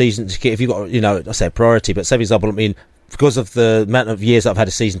you're a season ticket, if you've got, I say a priority, but say for example, because of the amount of years I've had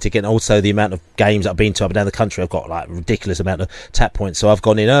a season ticket and also the amount of games I've been to up and down the country, I've got like a ridiculous amount of tap points. So I've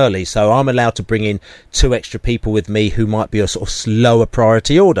gone in early. So I'm allowed to bring in 2 extra people with me who might be a sort of slower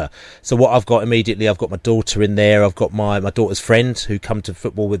priority order. So what I've got immediately, I've got my daughter in there. I've got my daughter's friends who come to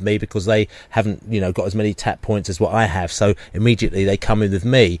football with me because they haven't, got as many tap points as what I have. So immediately they come in with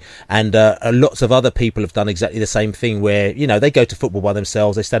me. And lots of other people have done exactly the same thing where, they go to football by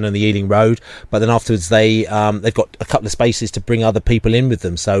themselves. They stand on the Ealing Road, but then afterwards they've got a couple of spaces to bring other people in with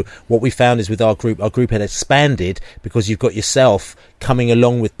them. So what we found is with our group had expanded because you've got yourself coming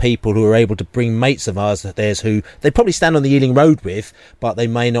along with people who are able to bring mates of theirs who they probably stand on the Ealing Road with, but they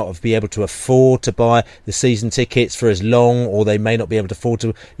may not be able to afford to buy the season tickets for as long, or they may not be able to afford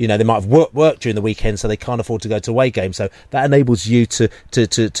to, they might have worked during the weekend, so they can't afford to go to away games. So that enables you to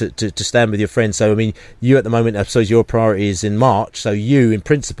stand with your friends. So, I mean, you at the moment, I suppose your priority is in March. So you, in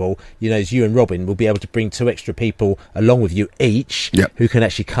principle, as you and Robin will be able to bring 2 extra people along with you each who can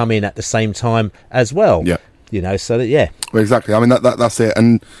actually come in at the same time as well. Yeah. So that, Well, exactly. I mean, that's it.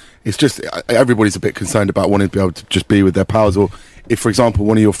 And it's just, everybody's a bit concerned about wanting to be able to just be with their pals. Or if, for example,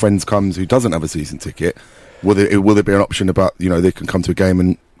 one of your friends comes who doesn't have a season ticket, will there be an option about, they can come to a game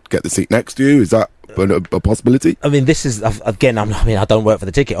and get the seat next to you? Is that a possibility? I mean, this is, again, I don't work for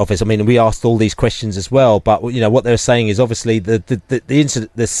the ticket office. I mean, we asked all these questions as well, but what they're saying is obviously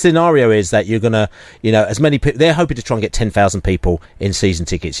the scenario is that you're gonna, as many people, they're hoping to try and get 10,000 people in season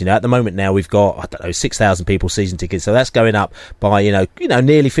tickets. At the moment now we've got 6,000 people season tickets, so that's going up by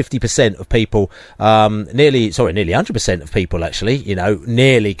nearly 50% of people, nearly 100% of people actually,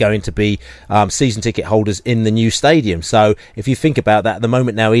 nearly going to be season ticket holders in the new stadium. So if you think about that, at the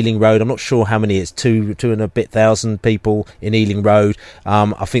moment now, Ealing Road, I'm not sure how many it's 2 and a bit thousand people in Ealing Road.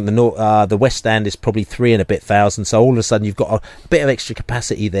 I think the West Stand is probably 3 and a bit thousand. So all of a sudden you've got a bit of extra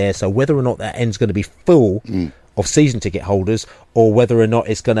capacity there. So whether or not that end's going to be full of season ticket holders, or whether or not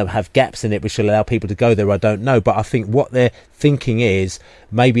it's going to have gaps in it which will allow people to go there, I don't know. But I think what they're thinking is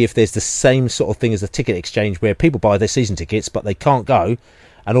maybe if there's the same sort of thing as the ticket exchange where people buy their season tickets but they can't go,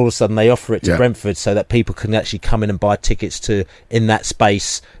 and all of a sudden they offer it to Brentford so that people can actually come in and buy tickets in that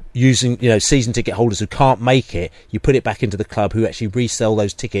space using season ticket holders who can't make it. You put it back into the club who actually resell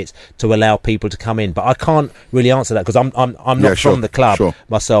those tickets to allow people to come in. But I can't really answer that because I'm not from the club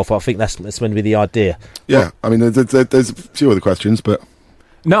myself. I think that's going to be the idea. I mean, there's a few other questions, but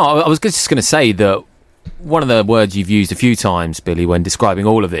no, I was just going to say that one of the words you've used a few times, Billy, when describing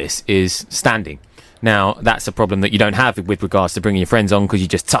all of this is standing. Now, that's a problem that you don't have with regards to bringing your friends on because you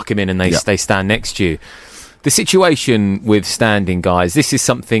just tuck them in and they stand next to you. The situation with standing, guys, this is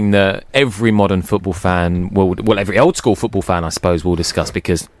something that every modern football fan every old school football fan, I suppose, will discuss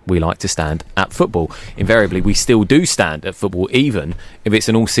because we like to stand at football. Invariably, we still do stand at football, even if it's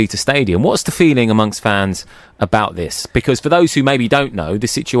an all-seater stadium. What's the feeling amongst fans about this? Because for those who maybe don't know, the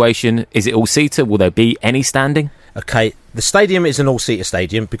situation, is it all-seater? Will there be any standing? Okay, the stadium is an all-seater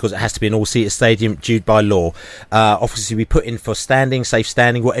stadium because it has to be an all-seater stadium due by law. Obviously, we put in for standing, safe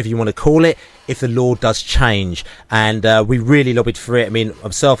standing, whatever you want to call it, if the law does change. And we really lobbied for it. I mean,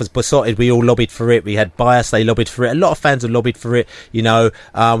 myself as Beesotted, we all lobbied for it. We had Bias, they lobbied for it. A lot of fans have lobbied for it. We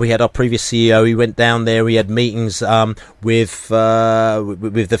had our previous CEO, he went down there. We had meetings with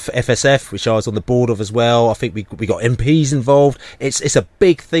the FSF, which I was on the board of as well. I think we got MPs involved. It's a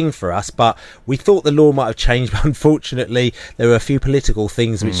big thing for us, but we thought the law might have changed, but unfortunately there were a few political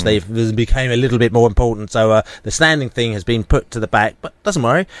things which became a little bit more important. So the standing thing has been put to the back, but doesn't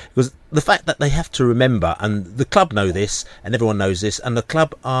worry, because the fact that they have to remember, and the club know this, and everyone knows this, and the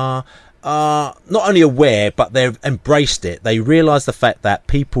club are not only aware, but they've embraced it. They realise the fact that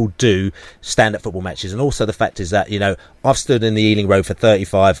people do stand at football matches, and also the fact is that, I've stood in the Ealing Road for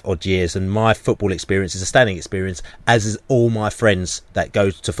 35 odd years, and my football experience is a standing experience, as is all my friends that go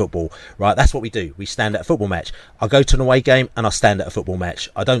to football, right? That's what we do. We stand at a football match. I go to an away game and I stand at a football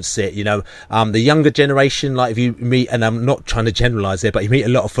match. I don't sit, the younger generation, like if you meet, and I'm not trying to generalise there, but you meet a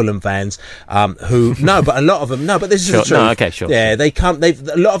lot of Fulham fans, who, no, but a lot of them, no, but this is the truth. No, okay, sure. Yeah,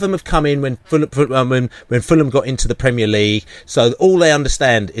 a lot of them have come in when Fulham got into the Premier League, so all they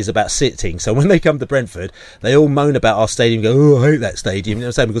understand is about sitting. So when they come to Brentford, they all moan about our stadium, go, oh, I hate that stadium, you know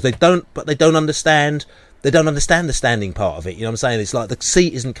what I'm saying, because they don't understand the standing part of it, you know what I'm saying. It's like the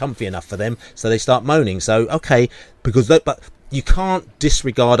seat isn't comfy enough for them, so they start moaning. So okay, but you can't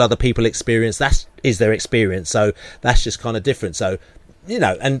disregard other people's experience. That is their experience, so that's just kind of different. So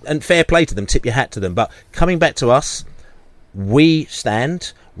and fair play to them, tip your hat to them. But coming back to us, we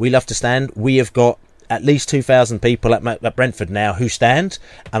stand, we love to stand. We have got at least 2,000 people at Brentford now who stand,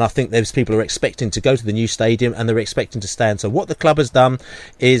 and I think there's people who are expecting to go to the new stadium and they're expecting to stand. So what the club has done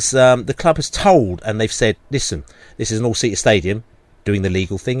is the club has told, and they've said, listen, this is an all-seater stadium, doing the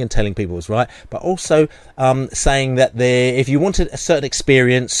legal thing and telling people it's right, but also saying that if you wanted a certain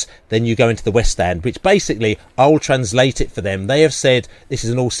experience, then you go into the West Stand, which basically, I will translate it for them. They have said this is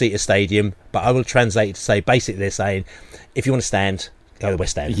an all-seater stadium, but I will translate it to say, basically they're saying, if you want to stand, go to the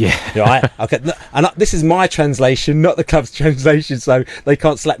West Stand. Yeah. Right? Okay. And this is my translation, not the club's translation, so they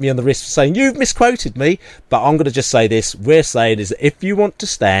can't slap me on the wrist for saying, you've misquoted me, but I'm going to just say this. We're saying is that if you want to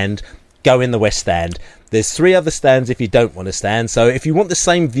stand, go in the West Stand. There's 3 other stands if you don't want to stand. So if you want the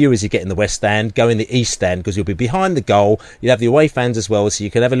same view as you get in the West Stand, go in the East Stand, because you'll be behind the goal. You'll have the away fans as well, so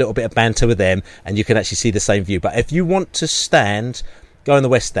you can have a little bit of banter with them and you can actually see the same view. But if you want to stand, go in the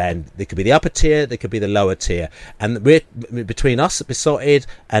West Stand. There could be the upper tier, there could be the lower tier. And we're, between us at Beesotted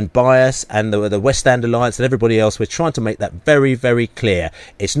and Bias and the West Stand Alliance and everybody else, we're trying to make that very, very clear.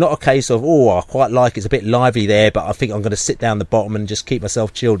 It's not a case of, I quite like it's a bit lively there, but I think I'm going to sit down the bottom and just keep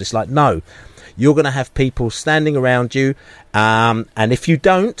myself chilled. It's like, no. You're going to have people standing around you, and if you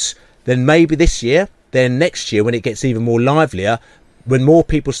don't, then maybe this year, then next year when it gets even more livelier, when more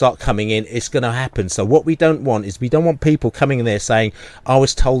people start coming in, it's going to happen. So what we don't want is, we don't want people coming in there saying, I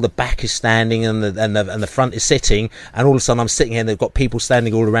was told the back is standing and the front is sitting, and all of a sudden I'm sitting here and they've got people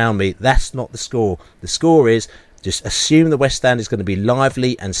standing all around me. That's not the score. The score is, just assume the West Stand is going to be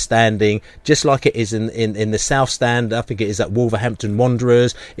lively and standing, just like it is in the South Stand. I think it is at Wolverhampton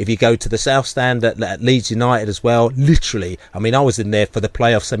Wanderers. If you go to the South Stand at Leeds United as well, literally, I mean, I was in there for the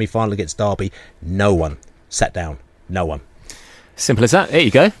playoff semi-final against Derby. No one sat down. No one. Simple as that. There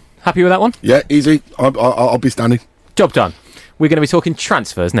you go. Happy with that one? Yeah, easy. I'll be standing. Job done. We're going to be talking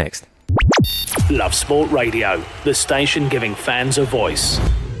transfers next. Love Sport Radio, the station giving fans a voice.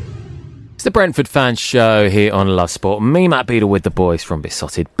 It's the Brentford Fans Show here on Love Sport. Me, Matt Beadle, with the boys from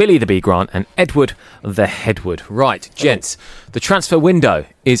Beesotted, Billy the B Grant and Edward the Headwood. Right, gents, the transfer window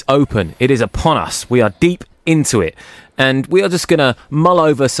is open. It is upon us. We are deep into it. And we are just going to mull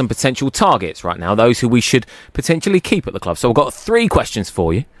over some potential targets right now, those who we should potentially keep at the club. So I've got 3 questions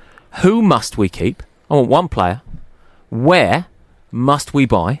for you. Who must we keep? I want 1 player. Where must we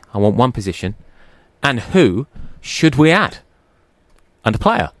buy? I want 1 position. And who should we add? And a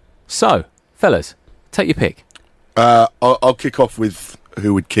player. So, fellas, take your pick. I'll kick off with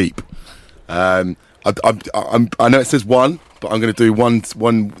who would keep. I know it says 1, but I'm going to do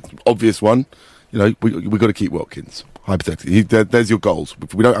one obvious one. You know, we got to keep Watkins. Hypothetically, there's your goals.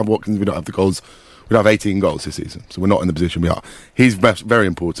 If we don't have Watkins, we don't have the goals. We don't have 18 goals this season, so we're not in the position we are. He's very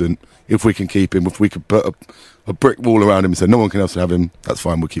important. If we can keep him, if we could put a brick wall around him and say no one can else have him, that's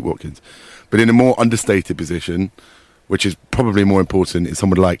fine. We'll keep Watkins. But in a more understated position, which is probably more important, is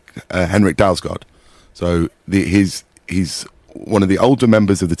someone like Henrik Dalsgaard. So he's one of the older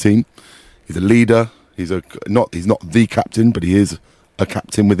members of the team. He's a leader. He's not the captain, but he is a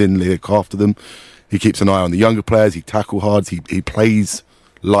captain within the after them. He keeps an eye on the younger players. He tackles hard. He plays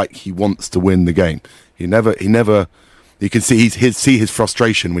like he wants to win the game. He never. You can see his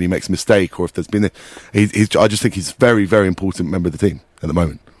frustration when he makes a mistake, or if there's been. I just think he's a very, very important member of the team at the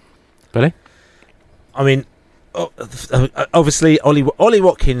moment. Billy, I mean, obviously, Ollie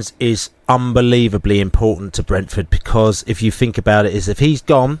Watkins is unbelievably important to Brentford, because if you think about it, is if he's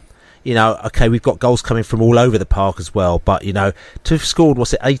gone, you know, okay, we've got goals coming from all over the park as well, but, you know, to have scored,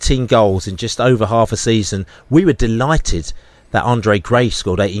 18 goals in just over half a season, we were delighted that Andre Gray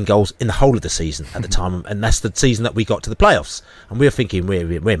scored 18 goals in the whole of the season at the time, and that's the season that we got to the playoffs, and we were thinking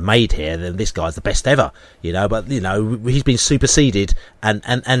we're made here, then this guy's the best ever, you know, but, you know, he's been superseded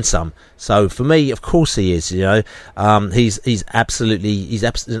and some. So for me, of course he is, you know, he's an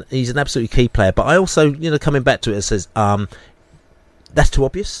absolutely key player. But I also, you know, coming back to it, says that's too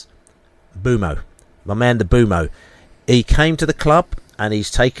obvious. Bumo, my man, the Bumo, he came to the club and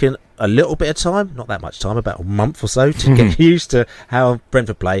he's taken a little bit of time, not that much time, about a month or so, to get used to how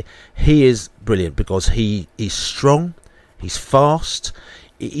Brentford play. He is brilliant because he's strong, he's fast,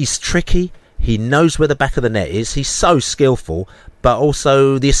 he's tricky, he knows where the back of the net is, he's so skillful, but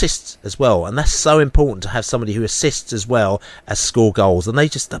also the assists as well, and that's so important to have somebody who assists as well as score goals, and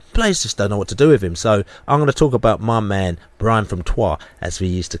the players just don't know what to do with him. So I'm going to talk about my man Brian from Troyes, as we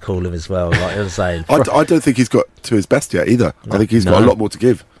used to call him as well, like I was saying. I don't think he's got to his best yet either. I think he's got a lot more to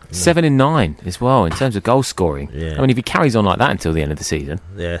give. 7 in 9 as well in terms of goal scoring. Yeah. I mean, if he carries on like that until the end of the season,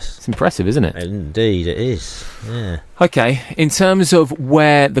 yes, it's impressive, isn't it? Indeed, it is. Yeah. Okay, in terms of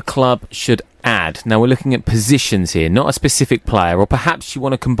where the club should add, now we're looking at positions here, not a specific player, or perhaps you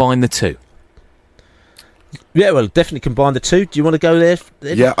want to combine the two. Yeah, well, definitely combine the two. Do you want to go there?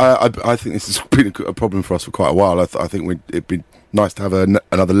 Yeah, I think this has been a problem for us for quite a while. I think it'd be nice to have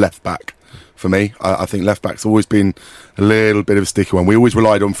another left back. For me, I think left back's always been a little bit of a sticky one. We always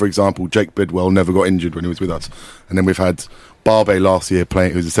relied on, for example, Jake Bidwell never got injured when he was with us, and then we've had Barbe last year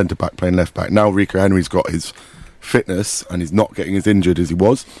playing, who's a centre back playing left back. Now Rico Henry's got his fitness and he's not getting as injured as he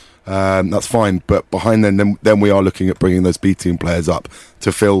was. That's fine, but behind then we are looking at bringing those B team players up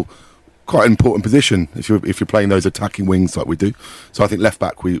to fill quite an important position if you're playing those attacking wings like we do. So I think left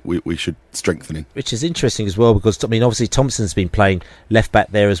back we should strengthen in. Which is interesting as well, because I mean obviously Thompson's been playing left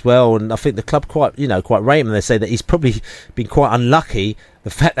back there as well, and I think the club quite rate him. They say that he's probably been quite unlucky. The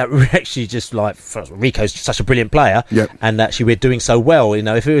fact that we're actually just like, Rico's such a brilliant player, and actually we're doing so well.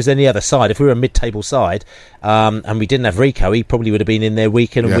 If it was any other side, if we were a mid-table side, and we didn't have Rico, he probably would have been in there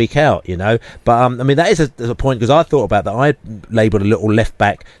week in and week out. But I mean that is a point, because I thought about that. I labelled a little left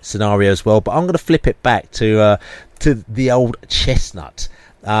back scenario as well, but I'm going to flip it back to the old chestnut.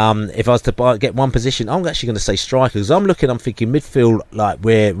 If I was to get one position, I'm actually going to say striker, because I'm thinking midfield, like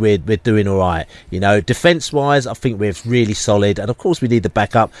we're doing all right. Defence wise, I think we're really solid, and of course we need the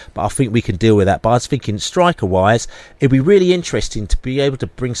backup, but I think we can deal with that. But I was thinking striker wise, it'd be really interesting to be able to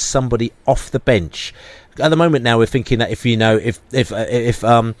bring somebody off the bench. At the moment now, we're thinking that if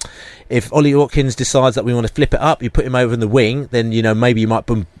Ollie Watkins decides that we want to flip it up, you put him over in the wing, then maybe you might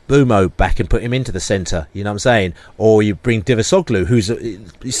boom Bumo back and put him into the centre. You know what I'm saying? Or you bring Divosoglou, who's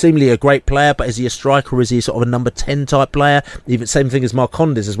seemingly a great player, but is he a striker, or is he sort of a number 10 type player? Even same thing as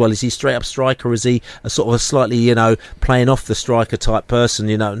Marcondes as well. Is he straight up striker, or is he a sort of a slightly playing off the striker type person?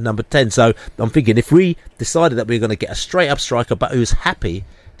 Number 10. So I'm thinking if we decided that we were going to get a straight up striker, but who's happy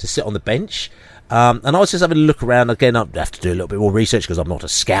to sit on the bench. And I was just having a look around again. I'd have to do a little bit more research because I'm not a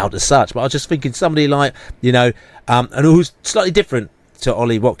scout as such, but I was just thinking somebody like, and who's slightly different to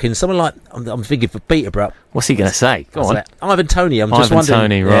Ollie Watkins. Someone like, I'm thinking for Peterborough. What's he going to say? Go on. Ivan Toney. I'm just wondering. Ivan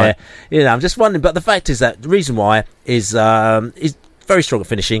Toney, right. I'm just wondering. But the fact is that the reason why is he's very strong at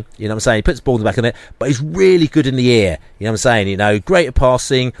finishing, you know what I'm saying? He puts the ball in the back of the net, but he's really good in the air, you know what I'm saying? Great at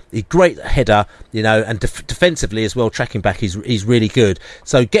passing, he's great header, and defensively as well, tracking back, he's really good.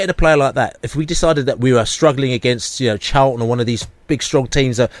 So getting a player like that, if we decided that we were struggling against, Charlton or one of these big strong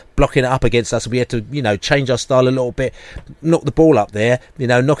teams are blocking it up against us, we had to, change our style a little bit, knock the ball up there,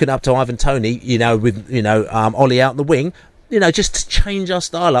 knock it up to Ivan Toney, with, Ollie out in the wing, just to change our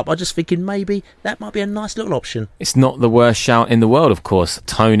style up. I'm just thinking maybe that might be a nice little option. It's not the worst shout in the world, of course.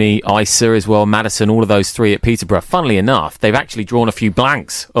 Tony, Isa as well, Maddison, all of those three at Peterborough. Funnily enough, they've actually drawn a few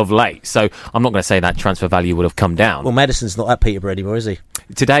blanks of late, so I'm not going to say that transfer value would have come down. Well, Maddison's not at Peterborough anymore, is he?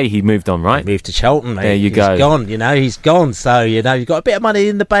 Today he moved on, right? He moved to Charlton, mate. There you go. He's gone, he's gone. So, you've got a bit of money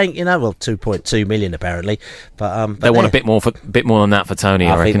in the bank, well, 2.2 million apparently. But they want a bit more than that for Tony,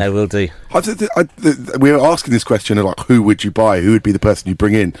 I reckon. Think they will do. We were asking this question of who would you buy? Who would be the person you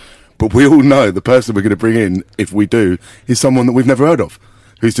bring in? But we all know the person we're going to bring in, if we do, is someone that we've never heard of,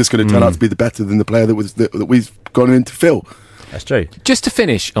 who's just going to turn out to be the better than the player that we've gone in to fill. That's true. Just to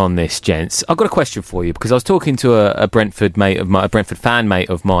finish on this, gents, I've got a question for you, because I was talking to a Brentford fan mate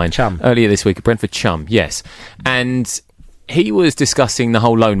of mine earlier this week, a Brentford chum, yes, and he was discussing the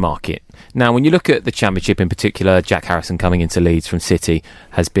whole loan market. Now, when you look at the Championship in particular, Jack Harrison coming into Leeds from City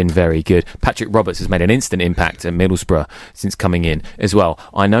has been very good. Patrick Roberts has made an instant impact at Middlesbrough since coming in as well.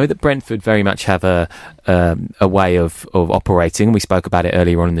 I know that Brentford very much have a way of operating. We spoke about it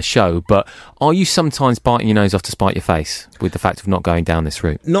earlier on in the show, but are you sometimes biting your nose off to spite your face with the fact of not going down this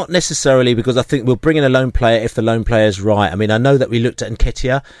route? Not necessarily, because I think we'll bring in a loan player if the loan player's right. I mean, I know that we looked at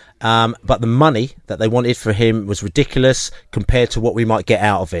Nketiah, but the money that they wanted for him was ridiculous compared to what we might get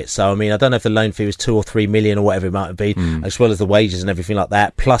out of it. So, I mean, I don't know if the loan fee was 2 or 3 million or whatever it might have been, as well as the wages and everything like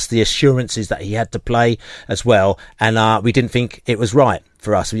that, plus the assurances that he had to play as well. And we didn't think it was right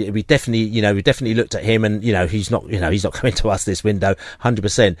for us. We definitely looked at him, and he's not coming to us this window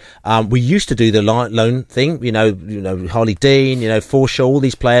 100%. We used to do the loan thing, Harley Dean, Forshaw, all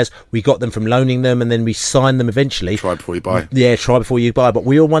these players, we got them from loaning them, and then we signed them eventually. Try before you buy. Yeah, try before you buy. But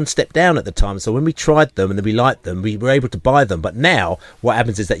we were one step down at the time, so when we tried them and then we liked them, we were able to buy them. But now what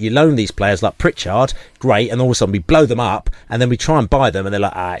happens is that you loan these players like Pritchard, great, and all of a sudden we blow them up, and then we try and buy them, and they're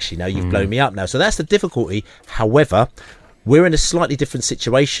like, actually no, you've blown me up now. So that's the difficulty. However, we're in a slightly different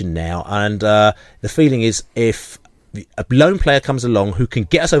situation now, and the feeling is if a loan player comes along who can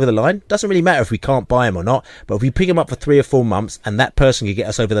get us over the line, doesn't really matter if we can't buy him or not, but if we pick him up for 3 or 4 months and that person can get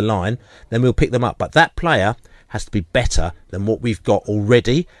us over the line, then we'll pick them up. But that player has to be better than what we've got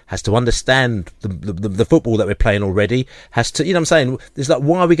already, has to understand the football that we're playing already, has to, you know what I'm saying? It's like,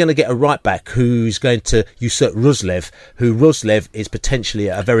 why are we going to get a right back who's going to usurp Ruslev, who Ruslev is potentially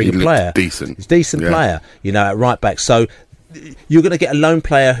a very good player. Decent. He's a decent player, you know, at right back. So you're going to get a lone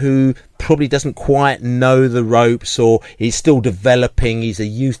player who probably doesn't quite know the ropes, or he's still developing. He's a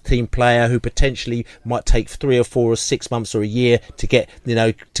youth team player who potentially might take 3 or 4 or 6 months or a year to get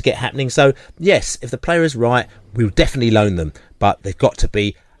happening. So yes, if the player is right, we'll definitely loan them, but they've got to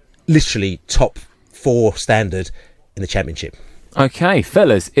be literally top 4 standard in the Championship. Okay,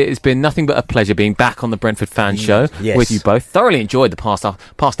 fellas, it has been nothing but a pleasure being back on the Brentford Fan Show with you both. Thoroughly enjoyed the past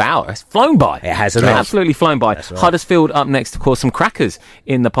hour. It's flown by. It has, absolutely flown by. That's right. Huddersfield up next, of course, some crackers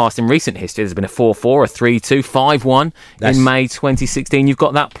in the past, in recent history. There's been a 4-4, a 3-2, 5-1 in May 2016. You've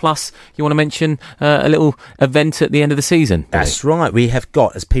got that, plus you want to mention a little event at the end of the season. That's right. We have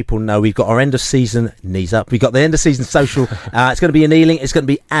got, as people know, we've got our end of season knees up. We've got the end of season social. It's going to be in Ealing. It's going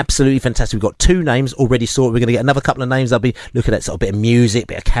to be absolutely fantastic. We've got 2 names already sorted. We're going to get another couple of names. I'll be looking at sort of a bit of music,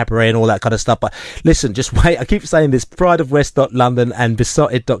 bit of cabaret and all that kind of stuff. But listen, just wait. I keep saying this, prideofwest.london and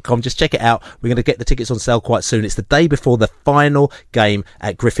Beesotted.com. Just check it out. We're going to get the tickets on sale quite soon. It's the day before the final game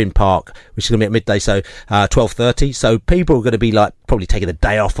at Griffin Park, which is going to be at midday, so 12:30. So people are going to be like probably taking the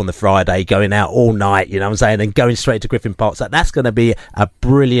day off on the Friday, going out all night, you know what I'm saying, and going straight to Griffin Park. So that's going to be a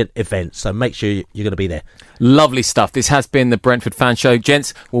brilliant event. So make sure you're going to be there. Lovely stuff. This has been the Brentford Fan Show.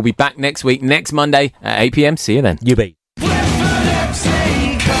 Gents, we'll be back next week, next Monday at 8 p.m. See you then. You be.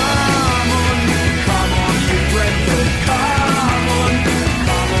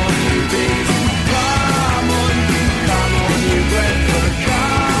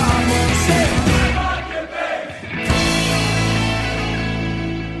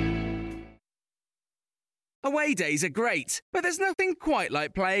 Away days are great, but there's nothing quite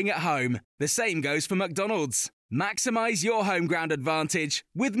like playing at home. The same goes for McDonald's. Maximise your home ground advantage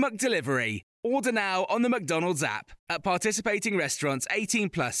with McDelivery. Order now on the McDonald's app. At participating restaurants, 18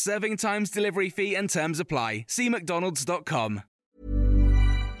 plus, serving times, delivery fee and terms apply. See mcdonalds.com.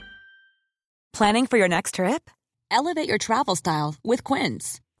 Planning for your next trip? Elevate your travel style with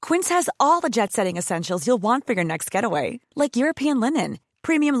Quince. Quince has all the jet-setting essentials you'll want for your next getaway, like European linen,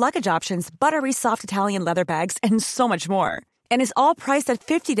 premium luggage options, buttery soft Italian leather bags, and so much more. And is all priced at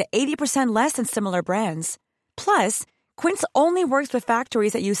 50 to 80% less than similar brands. Plus, Quince only works with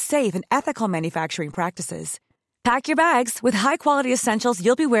factories that use safe and ethical manufacturing practices. Pack your bags with high-quality essentials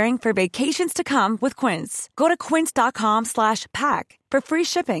you'll be wearing for vacations to come with Quince. Go to quince.com/pack for free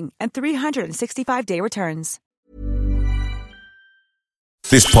shipping and 365-day returns.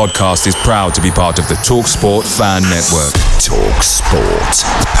 This podcast is proud to be part of the TalkSport Fan Network. TalkSport.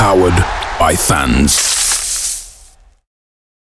 Powered by fans.